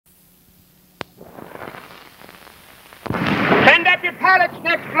pallets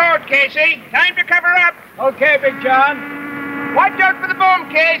next load, Casey. Time to cover up. Okay, Big John. Watch out for the boom,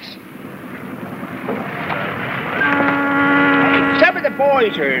 Case. Some of the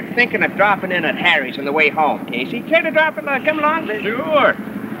boys are thinking of dropping in at Harry's on the way home, Casey. Care to drop it? Come along? Sure.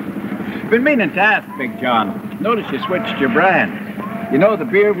 Been meaning to ask, Big John. Notice you switched your brand. You know the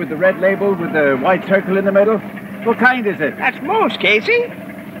beer with the red label with the white circle in the middle? What kind is it? That's Moose, Casey.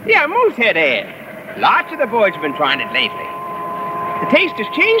 Yeah, Moosehead ale. Lots of the boys have been trying it lately. The taste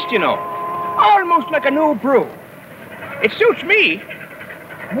has changed, you know. Almost like a new brew. It suits me.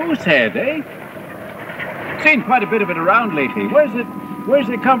 Moosehead, eh? Seen quite a bit of it around lately. Where's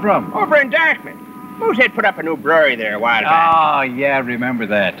it come from? Over in Dartmouth. Moosehead put up a new brewery there a while back. Oh, yeah, remember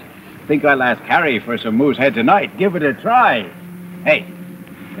that. Think I'll ask Harry for some Moosehead tonight. Give it a try. Hey,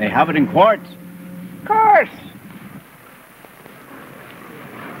 they have it in quarts? Of course.